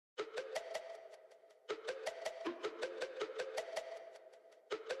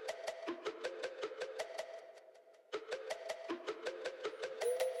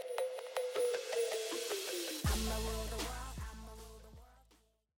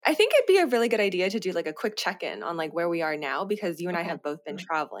I think it'd be a really good idea to do like a quick check-in on like where we are now because you and I Okay. have both been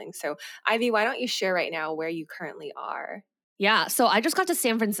traveling. So, Ivy, why don't you share right now where you currently are? Yeah. So I just got to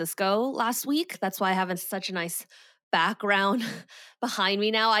San Francisco last week. That's why I have such a nice background behind me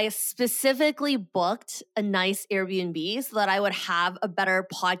now. I specifically booked a nice Airbnb so that I would have a better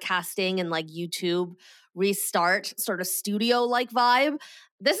podcasting and like YouTube restart sort of studio like vibe.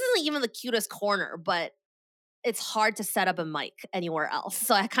 This isn't even the cutest corner, but it's hard to set up a mic anywhere else.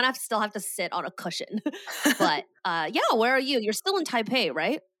 So I kind of still have to sit on a cushion. But yeah, where are you? You're still in Taipei,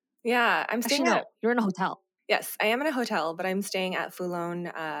 right? Yeah, I'm Actually, staying at no, you're in a hotel. yes, I am in a hotel, but I'm staying at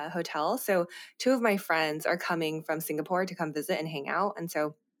Fulon Hotel. So two of my friends are coming from Singapore to come visit and hang out, and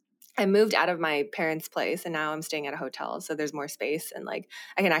so I moved out of my parents' place and now I'm staying at a hotel. So there's more space and like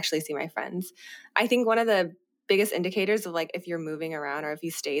I can actually see my friends. I think one of the biggest indicators of like if you're moving around or if you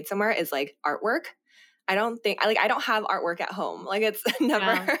stayed somewhere is like artwork. I don't think I don't have artwork at home. Like it's never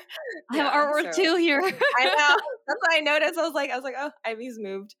Yeah. I have yeah. artwork So too here. I know. That's what I noticed. I was like, oh, Ivy's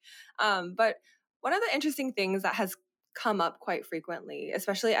moved. But one of the interesting things that has come up quite frequently,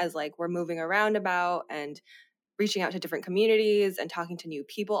 especially as like we're moving around about and reaching out to different communities and talking to new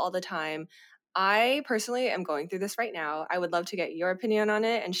people all the time. I personally am going through this right now. I would love to get your opinion on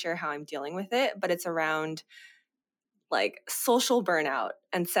it and share how I'm dealing with it, but it's around like social burnout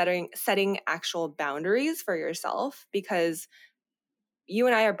and setting actual boundaries for yourself because you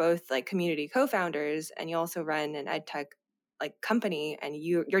and I are both like community co-founders and you also run an ed tech like company and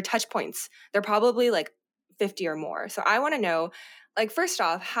your touch points, they're probably like 50 or more. So I want to know like first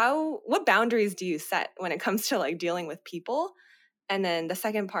off, what boundaries do you set when it comes to like dealing with people? And then the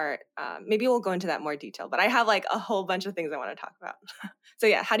second part, maybe we'll go into that more detail, but I have like a whole bunch of things I want to talk about. So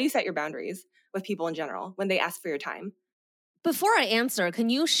yeah, how do you set your boundaries with people in general when they ask for your time? Before I answer,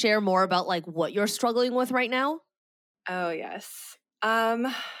 can you share more about like what you're struggling with right now? Oh, yes.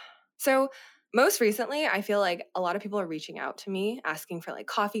 So most recently, I feel like a lot of people are reaching out to me asking for like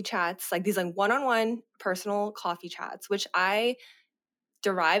coffee chats, like these like one-on-one personal coffee chats, which I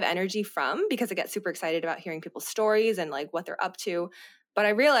derive energy from because I get super excited about hearing people's stories and like what they're up to. But I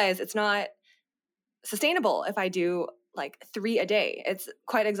realize it's not sustainable if I do like 3 a day. It's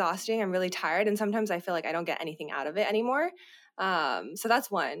quite exhausting. I'm really tired. And sometimes I feel like I don't get anything out of it anymore. So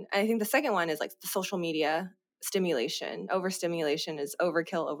that's one. I think the second one is like the social media stimulation. Overstimulation is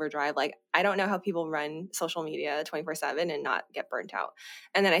overkill, overdrive. Like, I don't know how people run social media 24/7 and not get burnt out.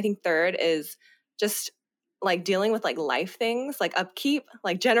 And then I think third is just like dealing with like life things, like upkeep,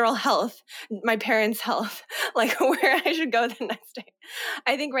 like general health, my parents' health, like where I should go the next day.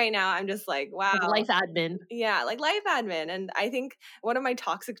 I think right now I'm just like, Like wow. life admin. Yeah, like life admin. And I think one of my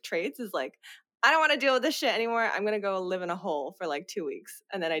toxic traits is like, I don't want to deal with this shit anymore. I'm going to go live in a hole for like 2 weeks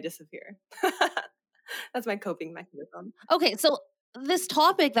and then I disappear. That's my coping mechanism. Okay, so this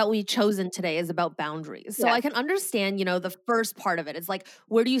topic that we've chosen today is about boundaries. So I Yes. can understand, the first part of it is like,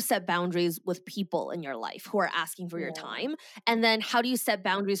 where do you set boundaries with people in your life who are asking for your Yeah. time? And then how do you set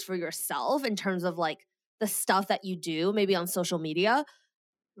boundaries for yourself in terms of like the stuff that you do, maybe on social media?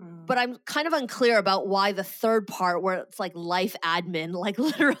 Mm. But I'm kind of unclear about why the third part where it's like life admin, like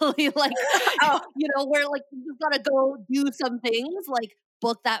literally like, Oh, where like you just gotta go do some things, like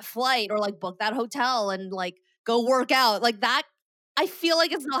book that flight or like book that hotel and like go work out. Like that, I feel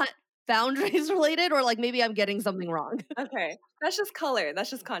like it's not boundaries related or like maybe I'm getting something wrong. okay. That's just color. That's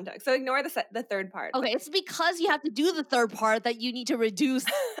just context. So ignore the third part, but Okay, it's because you have to do the third part that you need to reduce,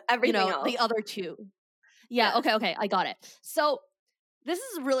 everything else. the other two. Yeah, Yes. okay, I got it. So this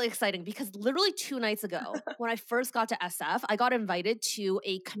is really exciting because literally 2 nights ago, when I first got to SF, I got invited to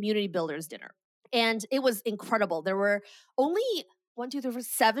a community builders dinner. And it was incredible. There were only 1, 2, 3, 4,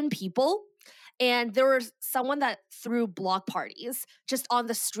 7 people. And there was someone that threw block parties just on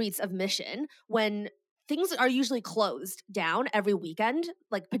the streets of Mission when things are usually closed down every weekend,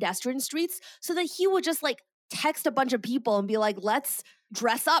 like pedestrian streets. So that he would just like text a bunch of people and be like, let's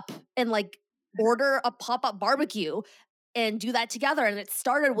dress up and like order a pop-up barbecue and do that together. And it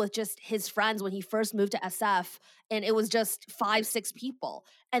started with just his friends when he first moved to SF. And it was just 5, 6 people.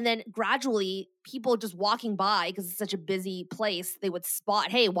 And then gradually, people just walking by, because it's such a busy place, they would spot,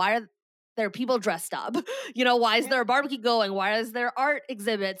 hey, why are there people dressed up? Why is Yeah. there a barbecue going? Why is there art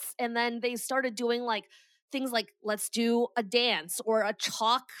exhibits? And then they started doing like things like let's do a dance or a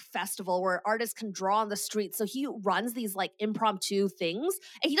chalk festival where artists can draw on the street. So he runs these like impromptu things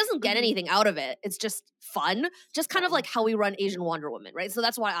and he doesn't get Mhm. anything out of it. It's just fun, just kind of Fun. like how we run Asian Wonder Woman, right? So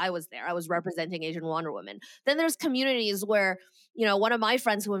that's why I was there. I was representing Asian Wonder Woman. Then there's communities where, one of my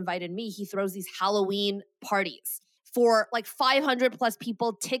friends who invited me, he throws these Halloween parties for like 500 plus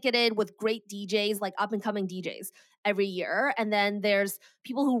people ticketed with great DJs, like up and coming DJs every year. And then there's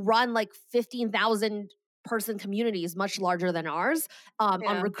people who run like 15,000 person communities, much larger than ours, on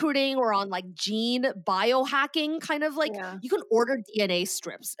Yeah. recruiting or on like gene biohacking, kind of like Yeah. you can order DNA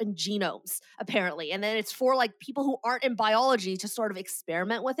strips and genomes apparently. And then it's for like people who aren't in biology to sort of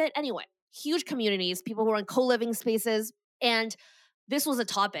experiment with it. Anyway, huge communities, people who are in co-living spaces. And this was a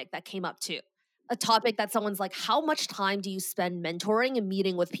topic that came up too. A topic that someone's like, how much time do you spend mentoring and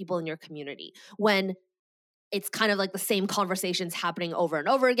meeting with people in your community when it's kind of like the same conversations happening over and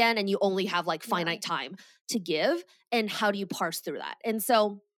over again and you only have like finite time to give? And how do you parse through that? And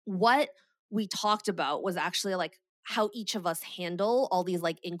so what we talked about was actually like how each of us handle all these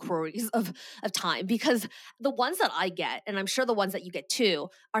like inquiries of time, because the ones that I get, and I'm sure the ones that you get too,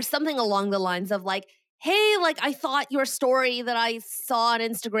 are something along the lines of like, hey, like I thought your story that I saw on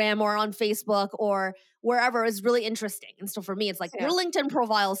Instagram or on Facebook or wherever is really interesting. And so for me, it's like your LinkedIn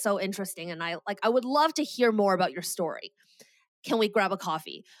profile is so interesting. And I would love to hear more about your story. Can we grab a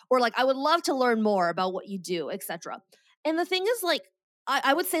coffee? Or like, I would love to learn more about what you do, etc. And the thing is like,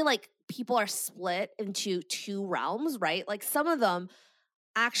 I would say like people are split into two realms, right? Like some of them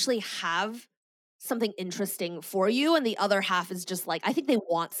actually have something interesting for you, and the other half is just like, I think they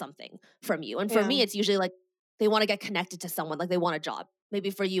want something from you. And for me, it's usually like they want to get connected to someone, like they want a job.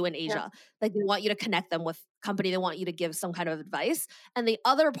 Maybe for you in Asia, like they want you to connect them with company, they want you to give some kind of advice. And the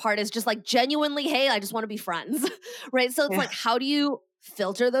other part is just like genuinely, hey, I just want to be friends, right? So it's like, how do you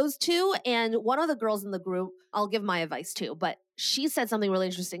filter those two? And one of the girls in the group, I'll give my advice too, but she said something really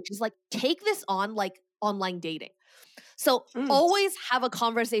interesting. She's like, take this on like online dating. So always have a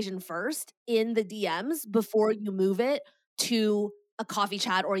conversation first in the DMs before you move it to a coffee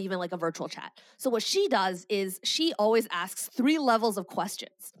chat or even like a virtual chat. So what she does is she always asks 3 levels of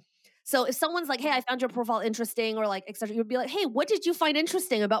questions. So if someone's like, hey, I found your profile interesting, or like, etc., you'd be like, hey, what did you find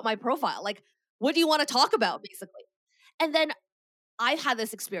interesting about my profile? Like, what do you want to talk about, basically? And then I've had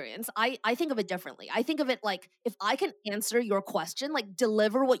this experience. I think of it differently. I think of it like, if I can answer your question, like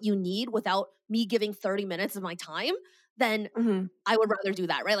deliver what you need without me giving 30 minutes of my time, then I would rather do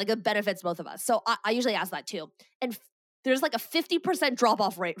that, right? Like it benefits both of us. So I usually ask that too. And there's like a 50% drop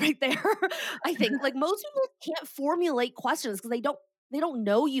off rate right there. I think like most people can't formulate questions because they don't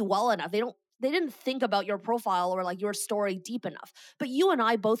know you well enough. They didn't think about your profile or like your story deep enough. But you and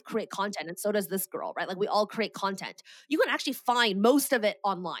I both create content, and so does this girl, right? Like we all create content. You can actually find most of it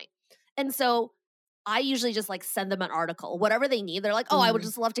online. And so I usually just like send them an article, whatever they need. They're like, oh, I would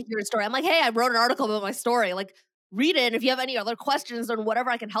just love to hear your story. I'm like, hey, I wrote an article about my story. Like, read it. And if you have any other questions or whatever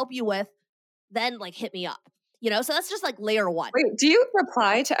I can help you with, then like hit me up. So that's just like layer 1. Wait, do you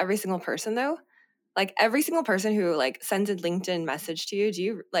reply to every single person though? Like every single person who like sends a LinkedIn message to you, do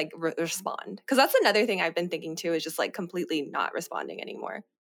you like respond? Because that's another thing I've been thinking too, is just like completely not responding anymore.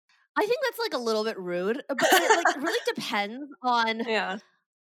 I think that's like a little bit rude, but it like really depends on.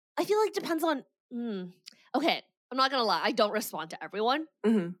 I feel like depends on. Okay, I'm not gonna lie. I don't respond to everyone,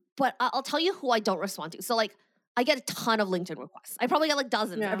 but I'll tell you who I don't respond to. So like, I get a ton of LinkedIn requests. I probably get like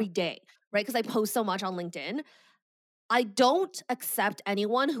dozens every day, right? Because I post so much on LinkedIn. I don't accept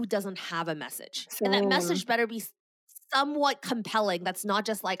anyone who doesn't have a message. And that message better be somewhat compelling. That's not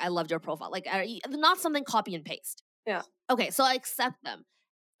just like, I loved your profile. Like, not something copy and paste. Yeah. Okay, so I accept them.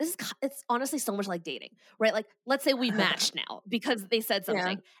 It's honestly so much like dating, right? Like, let's say we matched now because they said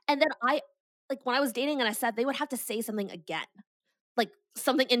something. And then when I was dating and I said, they would have to say something again. Like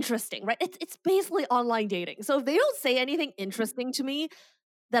something interesting, right? It's basically online dating. So if they don't say anything interesting to me,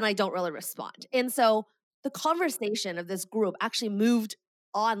 then I don't really respond. And so the conversation of this group actually moved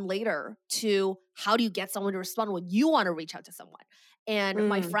on later to how do you get someone to respond when you want to reach out to someone? And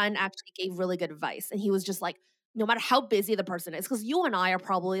my friend actually gave really good advice. And he was just like, no matter how busy the person is, because you and I are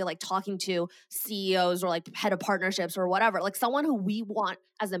probably like talking to CEOs or like head of partnerships or whatever, like someone who we want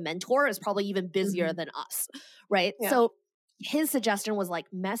as a mentor is probably even busier than us, right? Yeah. So his suggestion was like,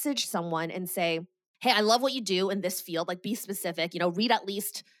 message someone and say, hey, I love what you do in this field. Like be specific, read at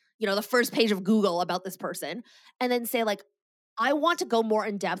least, the first page of Google about this person. And then say like, I want to go more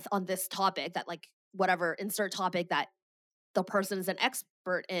in depth on this topic that like whatever insert topic that the person is an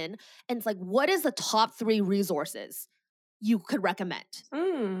expert in. And it's like, what is the top 3 resources you could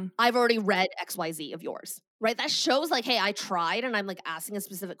recommend? I've already read XYZ of yours, right? That shows like, hey, I tried and I'm like asking a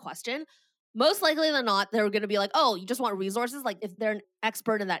specific question. Most likely than not, they're going to be like, oh, you just want resources? Like if they're an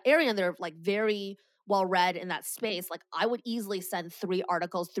expert in that area and they're like very well read in that space, like I would easily send 3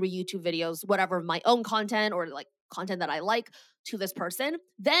 articles, 3 YouTube videos, whatever, my own content or like content that I like to this person.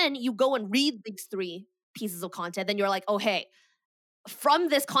 Then you go and read these 3 pieces of content. Then you're like, oh, hey, from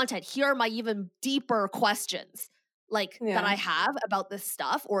this content, here are my even deeper questions. like that Yeah. I have about this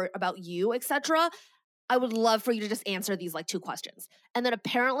stuff or about you, etc. I would love for you to just answer these like 2 questions. And then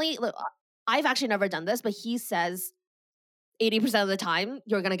apparently, look, I've actually never done this, but he says 80% of the time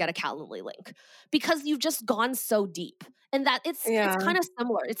you're going to get a Calendly link because you've just gone so deep. And that it's Yeah. kind of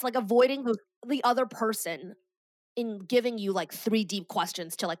similar. It's like avoiding the other person in giving you like 3 deep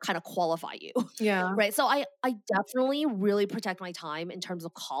questions to like kind of qualify you. Yeah. Right? So I definitely really protect my time in terms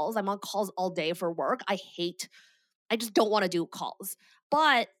of calls. I'm on calls all day for work. I just don't want to do calls.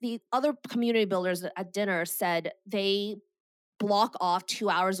 But the other community builders at dinner said they block off 2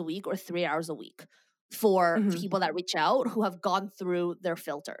 hours a week or 3 hours a week for Mhm. people that reach out who have gone through their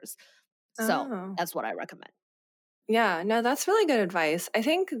filters. So Oh. that's what I recommend. Yeah, no, that's really good advice. I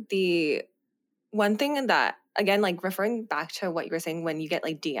think the one thing that, again, like referring back to what you were saying when you get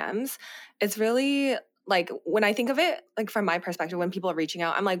like DMs, it's really like when I think of it, like from my perspective, when people are reaching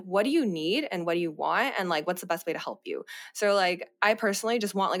out, I'm like, what do you need and what do you want? And like, what's the best way to help you? So, like, I personally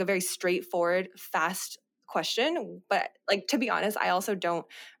just want like a very straightforward, fast question. But like, to be honest, I also don't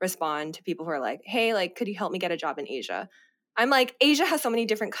respond to people who are like, hey, like, could you help me get a job in Asia? I'm like, Asia has so many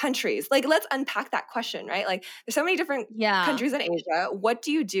different countries. Like, let's unpack that question, right? Like, there's so many different Yeah. countries in Asia. What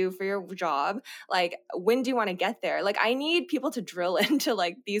do you do for your job? Like, when do you want to get there? Like, I need people to drill into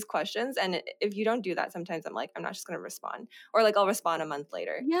like these questions. And if you don't do that, sometimes I'm like, I'm not just going to respond, or like I'll respond a month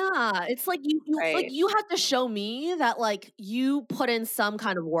later. Yeah, it's like Right. you have to show me that like you put in some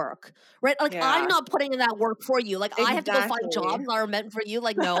kind of work, right? Like I'm Yeah, not putting in that work for you. Like I have to go find exactly. jobs that are meant for you.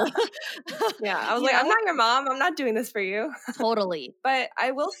 Like no, Yeah. I was you like, I'm know, not your mom. I'm not doing this for you. totally. But I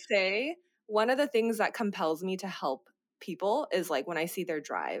will say one of the things that compels me to help people is like when I see their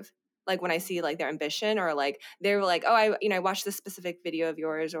drive, like when I see like their ambition, or like they're like, oh, I watched this specific video of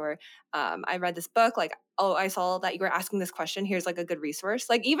yours, or I read this book, like, oh, I saw that you were asking this question. Here's like a good resource.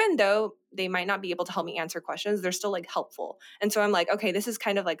 Like, even though they might not be able to help me answer questions, they're still like helpful. And so I'm like, okay, this is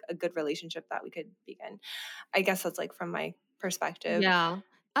kind of like a good relationship that we could begin. I guess that's like from my perspective. Yeah.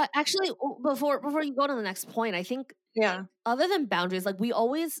 Actually, before you go to the next point, I think Yeah. other than boundaries, like we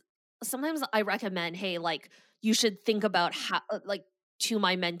always sometimes I recommend, hey, like you should think about how like to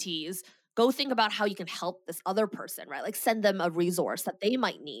my mentees, go think about how you can help this other person, right? Like send them a resource that they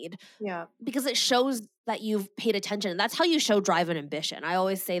might need Yeah. because it shows that you've paid attention. And that's how you show drive and ambition. I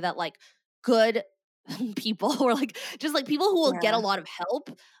always say that like good people or like just like people who will get a Yeah. lot of help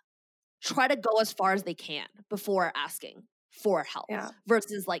try to go as far as they can before asking for help Yeah.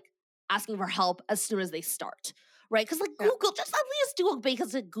 versus like asking for help as soon as they start. Right? Because like Yeah. Google, just at least do a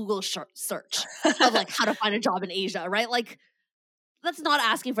basic Google search of like how to find a job in Asia, right? Like that's not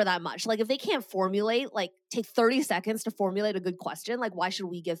asking for that much. Like if they can't formulate, like take 30 seconds to formulate a good question, like why should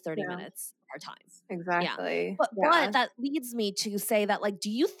we give 30 Yeah. minutes of our time? Yeah. Exactly. But Yeah. that leads me to say that like, do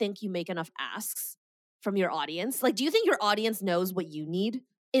you think you make enough asks from your audience? Like, do you think your audience knows what you need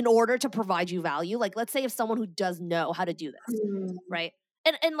in order to provide you value? Like, let's say if someone who does know how to do this, Mm. right?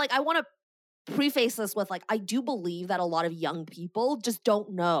 And like I want to preface this with like, I do believe that a lot of young people just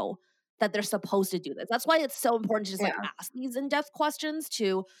don't know that they're supposed to do this. That's why it's so important to just like Yeah. ask these in-depth questions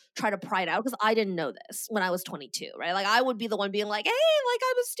to try to pry it out. Because I didn't know this when I was 22, right? Like I would be the one being like, hey, like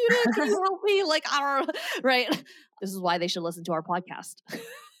I'm a student, can you help me? Like, I don't know, right? This is why they should listen to our podcast.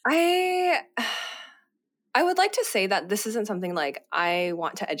 I I would like to say that this isn't something like I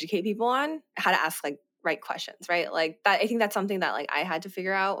want to educate people on how to ask like right questions, right? Like that I think that's something that like I had to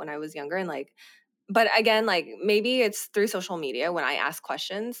figure out when I was younger, and like but again, like maybe it's through social media when I ask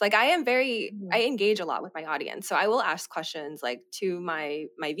questions. Like I Mhm. engage a lot with my audience. So I will ask questions like to my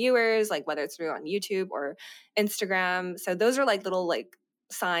viewers, like whether it's through on YouTube or Instagram. So those are like little like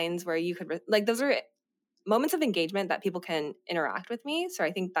signs where you could like those are moments of engagement that people can interact with me. So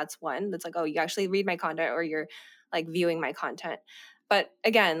I think that's one that's like, oh, you actually read my content or you're like viewing my content. But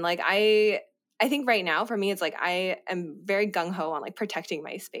again, like I think right now for me it's like I am very gung ho on like protecting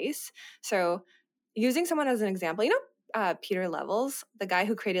my space. So using someone as an example, Peter Levels, the guy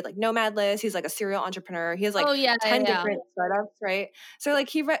who created like Nomad List, he's like a serial entrepreneur. He has like Oh yeah, 10 yeah. different startups, right? So like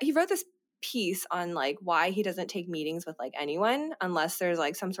he wrote this piece on like why he doesn't take meetings with like anyone unless there's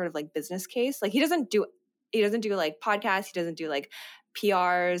like some sort of like business case. Like he doesn't do like podcasts, he doesn't do like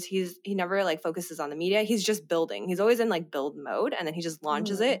PRs. He never like focuses on the media. He's just building. He's always in like build mode, and then he just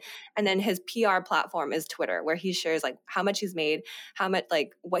launches Mhm. it. And then his PR platform is Twitter, where he shares like how much he's made, how much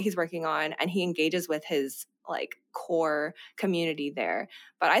like what he's working on, and he engages with his like core community there.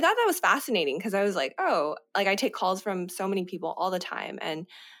 But I thought that was fascinating because I was like, oh, like I take calls from so many people all the time, and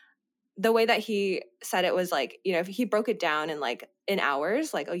the way that he said it was like, if he broke it down in like in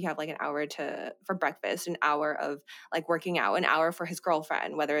hours, like, oh, you have like an hour for breakfast, an hour of like working out, an hour for his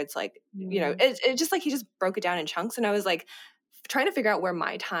girlfriend, whether it's like, it just like he just broke it down in chunks. And I was like trying to figure out where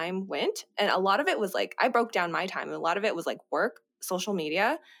my time went. And a lot of it was like, I broke down my time, and a lot of it was like work, social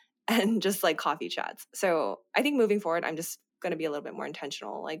media, and just like coffee chats. So I think moving forward, I'm just going to be a little bit more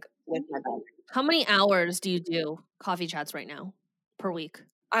intentional, like with my boundaries. How many hours do you do coffee chats right now per week?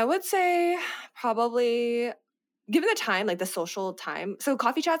 I would say probably, given the time, like the social time. So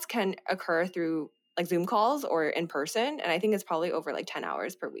coffee chats can occur through like Zoom calls or in person. And I think it's probably over like 10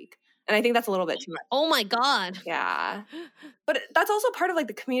 hours per week. And I think that's a little bit too much. Oh my God. Yeah. But that's also part of like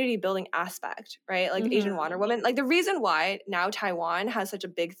the community building aspect, right? Like Asian Wonder Woman. Like the reason why now Taiwan has such a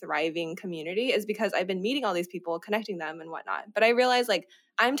big thriving community is because I've been meeting all these people, connecting them and whatnot. But I realized like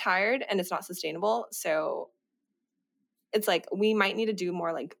I'm tired and it's not sustainable. So it's like we might need to do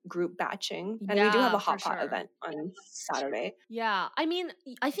more like group batching. And we do have a hot pot event on Saturday. Yeah. I mean,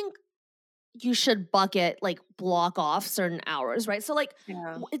 I think you should block off certain hours, right? So like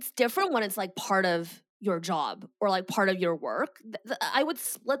it's different when it's like part of your job or like part of your work. I would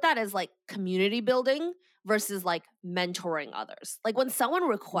split that as like community building versus like mentoring others. Like when someone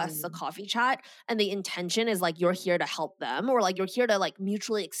requests a coffee chat and the intention is like you're here to help them or like you're here to like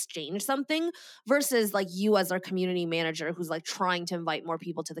mutually exchange something versus like you as our community manager who's like trying to invite more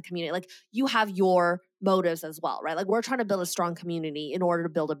people to the community. Like you have your motives as well, right? Like we're trying to build a strong community in order to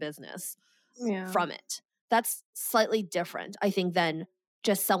build a business from it. That's slightly different, I think, than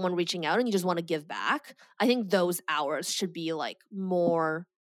just someone reaching out and you just want to give back. I think those hours should be like more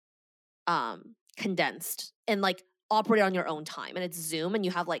condensed and like operate on your own time. And it's Zoom and you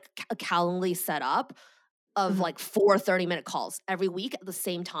have like a Calendly set up of like 4 30-minute calls every week at the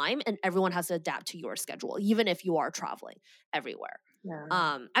same time. And everyone has to adapt to your schedule, even if you are traveling everywhere.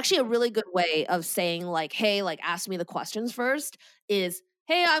 Yeah. Actually, a really good way of saying like, hey, like ask me the questions first is,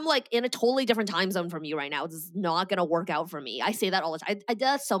 hey, I'm like in a totally different time zone from you right now. This is not going to work out for me. I say that all the time. I did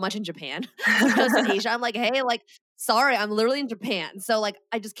that so much in Japan. When I was in Asia, I'm like, hey, like, sorry, I'm literally in Japan. So like,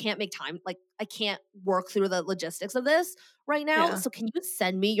 I just can't make time. Like I can't work through the logistics of this right now. Yeah. So can you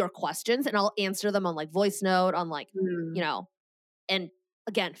send me your questions and I'll answer them on like voice note on like, and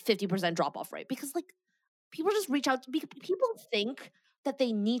again, 50% drop off rate because like people just reach out. People think that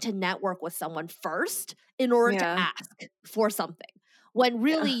they need to network with someone first in order to ask for something. When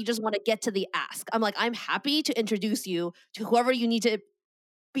really you just want to get to the ask. I'm like, I'm happy to introduce you to whoever you need to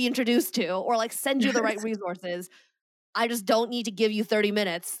be introduced to or like send you the right resources. I just don't need to give you 30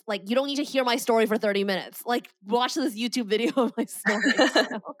 minutes. Like you don't need to hear my story for 30 minutes. Like watch this YouTube video of my story.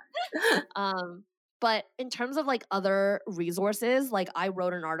 But in terms of like other resources, like I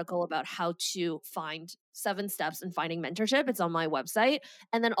wrote an article about how to find 7 steps in finding mentorship. It's on my website.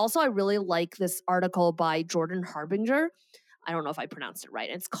 And then also I really like this article by Jordan Harbinger. I don't know if I pronounced it right.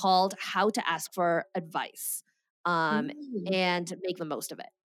 It's called How to Ask for Advice and Make the Most of It.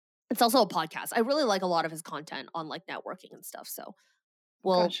 It's also a podcast. I really like a lot of his content on like networking and stuff. So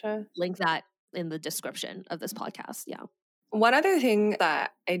we'll link that in the description of this podcast. Yeah. One other thing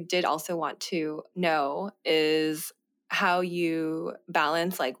that I did also want to know is how you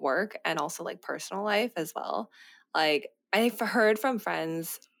balance like work and also like personal life as well. Like I've heard from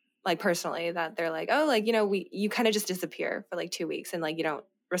friends like personally that they're like, oh, like, you kind of just disappear for like 2 weeks and like you don't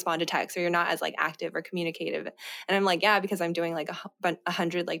respond to text or you're not as like active or communicative. And I'm like, yeah, because I'm doing like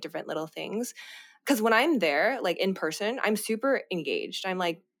 100 like different little things. Because when I'm there, like in person, I'm super engaged. I'm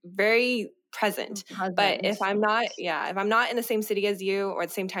like very present. But if I'm not in the same city as you or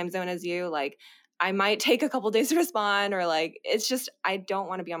the same time zone as you, like I might take a couple days to respond or like, it's just, I don't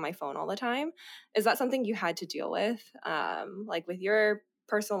want to be on my phone all the time. Is that something you had to deal with? Like with your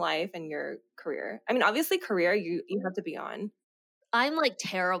personal life and your career? I mean, obviously career, you have to be on. I'm like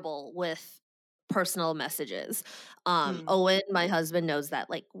terrible with personal messages. Owen, my husband, knows that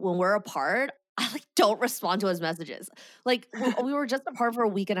like when we're apart, I like don't respond to his messages. Like we were just apart for a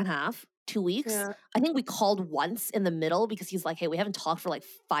week and a half, 2 weeks. Yeah. I think we called once in the middle because he's like, hey, we haven't talked for like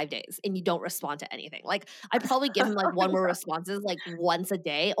 5 days and you don't respond to anything. Like I probably give him like one more responses like once a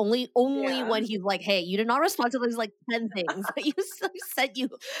day, only when he's like, hey, you did not respond to these like 10 things that you sent you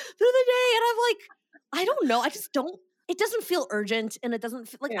through the day. And I'm like, I don't know. I just don't. It doesn't feel urgent and it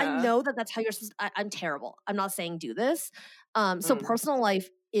doesn't like, I know that that's how you're supposed to, I'm terrible. I'm not saying do this. So personal life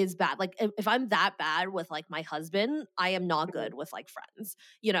is bad. Like if I'm that bad with like my husband, I am not good with like friends,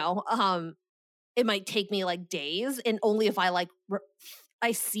 it might take me like days and only if I like,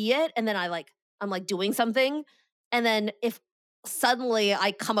 I see it and then I'm like doing something. And then if suddenly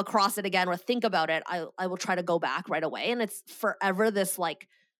I come across it again or think about it, I will try to go back right away. And it's forever this like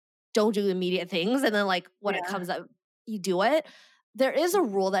don't do immediate things. And then like when it Yeah. comes up, you do it. There is a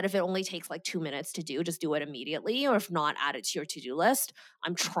rule that if it only takes like 2 minutes to do, just do it immediately, or if not, add it to your to-do list.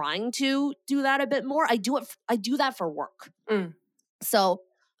 I'm trying to do that a bit more. I do that for work. Mm. So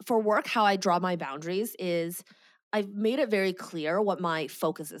for work, how I draw my boundaries is I've made it very clear what my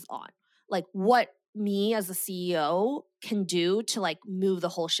focus is on. Like what me as a CEO can do to like move the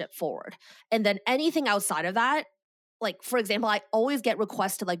whole ship forward. And then anything outside of that, like for example, I always get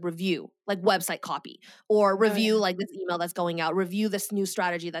requests to like review like website copy or review like this email that's going out, review this new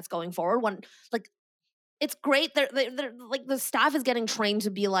strategy that's going forward. When like it's great. They're like the staff is getting trained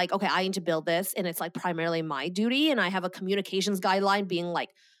to be like, okay, I need to build this, and it's like primarily my duty. And I have a communications guideline being like,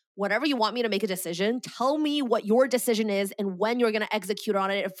 whatever you want me to make a decision, tell me what your decision is and when you're going to execute on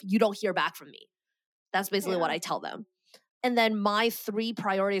it if you don't hear back from me. That's basically what Yeah. I tell them. And then my 3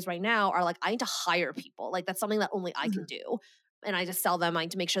 priorities right now are like, I need to hire people. Like that's something that only I can do. And I just tell them I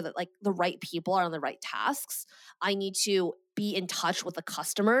need to make sure that like the right people are on the right tasks. I need to be in touch with the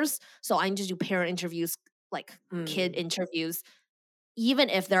customers. So I need to do parent interviews, like kid interviews, even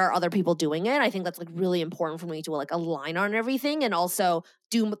if there are other people doing it. I think that's like really important for me to like align on everything and also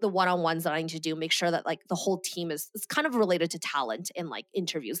do the one-on-ones that I need to do, make sure that like the whole team is kind of related to talent and like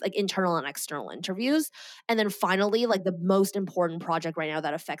interviews, like internal and external interviews. And then finally, like the most important project right now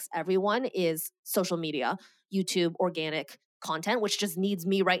that affects everyone is social media, YouTube, organic content, which just needs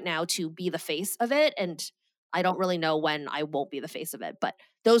me right now to be the face of it. And I don't really know when I won't be the face of it, but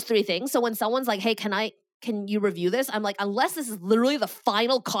those 3 things. So when someone's like, hey, can you review this? I'm like, unless this is literally the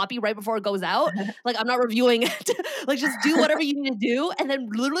final copy right before it goes out, like I'm not reviewing it. Like just do whatever you need to do. And then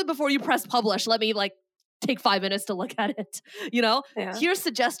literally before you press publish, let me like take 5 minutes to look at it. You know, Yeah. here's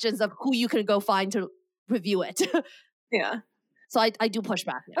suggestions of who you can go find to review it. Yeah. So I do push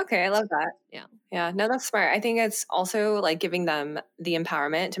back. Now. Okay, I love that. Yeah. Yeah, no, that's smart. I think it's also like giving them the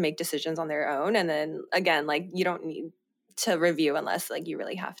empowerment to make decisions on their own. And then again, like you don't need to review unless like you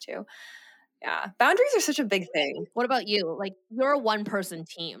really have to. Yeah. Boundaries are such a big thing. What about you? Like you're a 1-person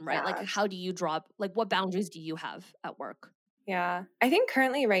team, right? Yeah. Like how do you drop, like what boundaries do you have at work? Yeah. I think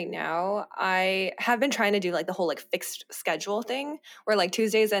currently right now I have been trying to do like the whole like fixed schedule thing where like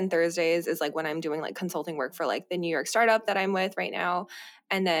Tuesdays and Thursdays is like when I'm doing like consulting work for like the New York startup that I'm with right now.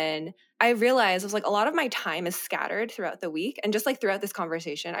 And then I realized I was like a lot of my time is scattered throughout the week. And just like throughout this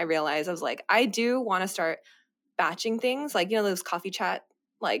conversation, I realized I was like, I do want to start batching things like, you know, those coffee chat,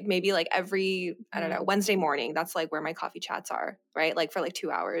 like maybe like every, I don't know, Wednesday morning. That's like where my coffee chats are, right? Like for like 2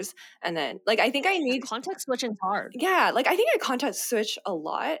 hours. And then like, I think I need Context switching hard. yeah, like I think I content switch a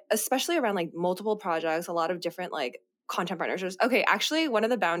lot, especially around like multiple projects, a lot of different like content partnerships. Okay, actually, one of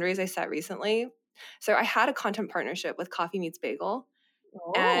the boundaries I set recently. So I had a content partnership with Coffee Meets Bagel,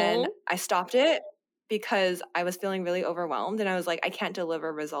 and I stopped it because I was feeling really overwhelmed, and I was like, I can't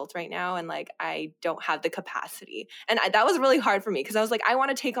deliver results right now, and like I don't have the capacity, and that was really hard for me because I was like, I want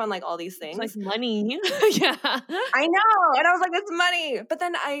to take on like all these things, it's like money. Yeah, I know, and I was like, it's money, but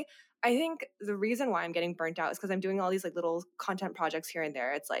then I think the reason why I'm getting burnt out is because I'm doing all these like little content projects here and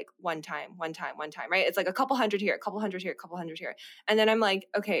there. It's like one time, right? It's like a couple hundred here, a couple hundred here, a couple hundred here. And then I'm like,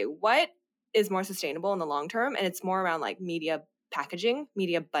 okay, what is more sustainable in the long term? And it's more around like media packaging,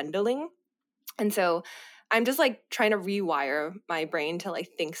 media bundling. And so I'm just like trying to rewire my brain to like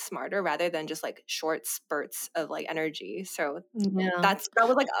think smarter rather than just like short spurts of like energy. So that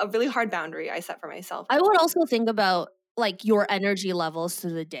was like a really hard boundary I set for myself. I would also think about like your energy levels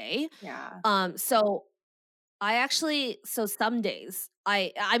through the day. Yeah. So I actually, so some days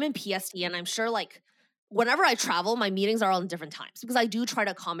I'm in PST and I'm sure like whenever I travel, my meetings are all in different times because I do try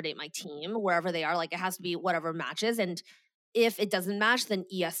to accommodate my team wherever they are. Like it has to be whatever matches. And if it doesn't match, then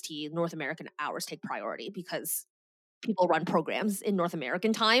EST, North American hours, take priority because people run programs in North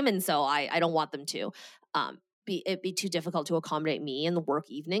American time. And so I don't want them to. It'd be too difficult to accommodate me in the work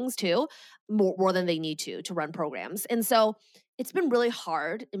evenings too, more than they need to run programs. And so it's been really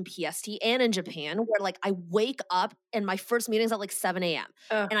hard in PST and in Japan where like I wake up and my first meeting's at like 7 a.m.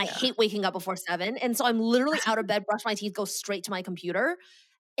 And I hate waking up before 7. And so I'm literally out of bed, brush my teeth, go straight to my computer.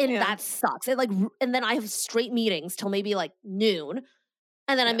 And that sucks. And then I have straight meetings till maybe like noon.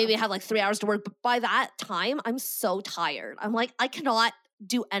 And then I maybe have like 3 hours to work. But by that time, I'm so tired. I'm like, I cannot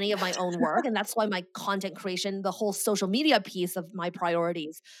do any of my own work. And that's why my content creation, the whole social media piece of my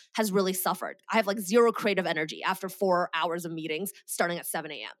priorities has really suffered. I have like zero creative energy after 4 hours of meetings starting at 7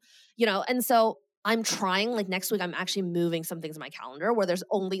 a.m. You know, and so I'm trying, like next week, I'm actually moving some things in my calendar where there's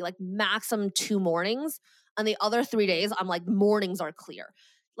only like maximum 2 mornings. And the other 3 days, I'm like, mornings are clear.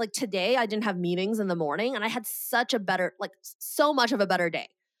 Like today, I didn't have meetings in the morning and I had such a better, like so much of a better day.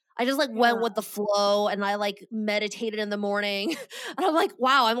 I just like went with the flow and I like meditated in the morning. And I'm like,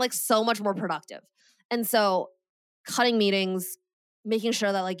 wow, I'm like so much more productive. And so cutting meetings, making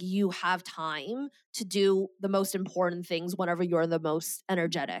sure that like you have time to do the most important things whenever you're the most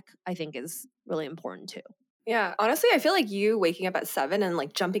energetic, I think is really important too. Yeah, honestly, I feel like you waking up at 7 and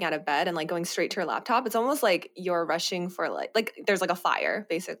like jumping out of bed and like going straight to your laptop, it's almost like you're rushing for like there's like a fire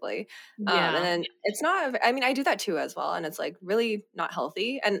basically. And then it's not, I mean, I do that too as well. And it's like really not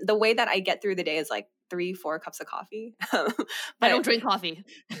healthy. And the way that I get through the day is like 3-4 cups of coffee. I don't drink coffee.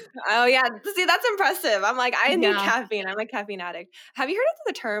 Oh yeah, see, that's impressive. I'm like, I need caffeine. I'm a caffeine addict. Have you heard of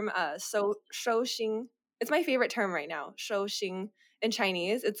the term shouxing? It's my favorite term right now. Shouxing in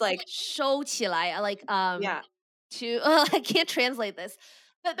Chinese. It's like 收起来, like yeah. to I can't translate this.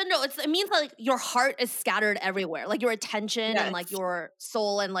 But no, it means like your heart is scattered everywhere. Like your attention and like your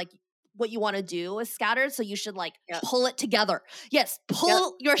soul and like what you want to do is scattered. So you should like pull it together. Yes,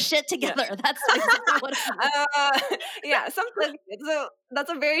 pull your shit together. That's exactly what it is. Something. So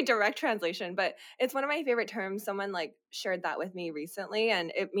that's a very direct translation, but it's one of my favorite terms. Someone like shared that with me recently,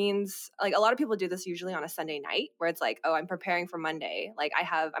 and it means like a lot of people do this usually on a Sunday night, where it's like, oh, I'm preparing for Monday. Like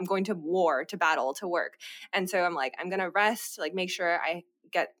I'm going to war, to battle, to work, and so I'm like, I'm gonna rest, like make sure I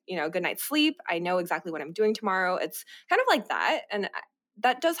get a good night's sleep. I know exactly what I'm doing tomorrow. It's kind of like that, and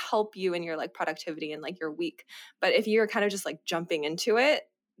that does help you in your like productivity and like your week. But if you're kind of just like jumping into it,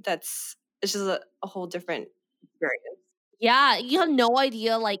 it's just a whole different experience. Yeah, you have no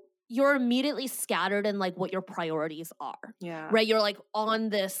idea. Like you're immediately scattered in like what your priorities are. Yeah. Right. You're like on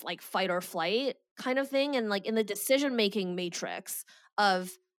this like fight or flight kind of thing. And like in the decision-making matrix of,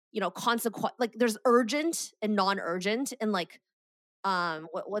 consequence, like there's urgent and non-urgent and like,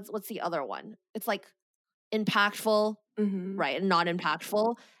 what's the other one? It's like impactful, right, and not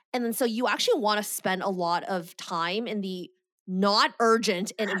impactful. And then so you actually want to spend a lot of time in the not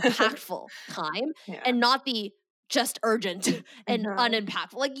urgent and impactful time and not the just urgent and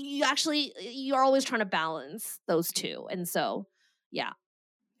unimpactful. Like you're always trying to balance those two. And so, yeah.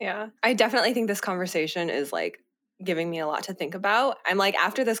 Yeah. I definitely think this conversation is like giving me a lot to think about. I'm like,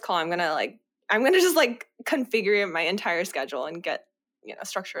 after this call, I'm going to just like configure my entire schedule and get,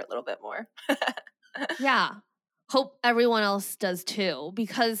 structure it a little bit more. Yeah. Hope everyone else does too,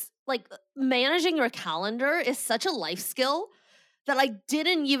 because like managing your calendar is such a life skill that I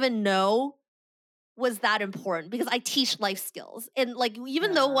didn't even know was that important, because I teach life skills. And like,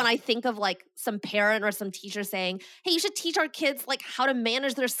 even though when I think of like some parent or some teacher saying, hey, you should teach our kids like how to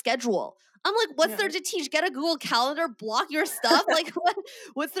manage their schedule, I'm like, what's there to teach? Get a Google Calendar, block your stuff. Like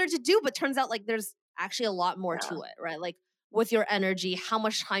what's there to do? But turns out like there's actually a lot more to it, right? Like with your energy, how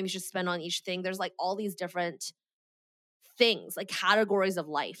much time you should spend on each thing. There's like all these different things, like categories of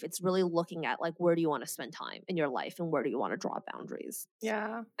life. It's really looking at like, where do you want to spend time in your life and where do you want to draw boundaries?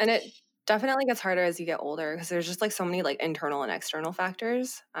 Yeah. And it definitely gets harder as you get older because there's just like so many like internal and external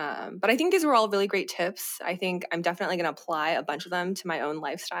factors. But I think these were all really great tips. I think I'm definitely going to apply a bunch of them to my own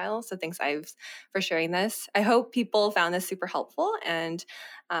lifestyle. So thanks, Ives, for sharing this. I hope people found this super helpful. And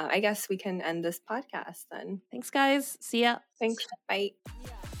I guess we can end this podcast then. Thanks, guys. See ya. Thanks. Bye.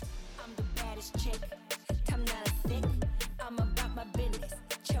 I'm the baddest chick.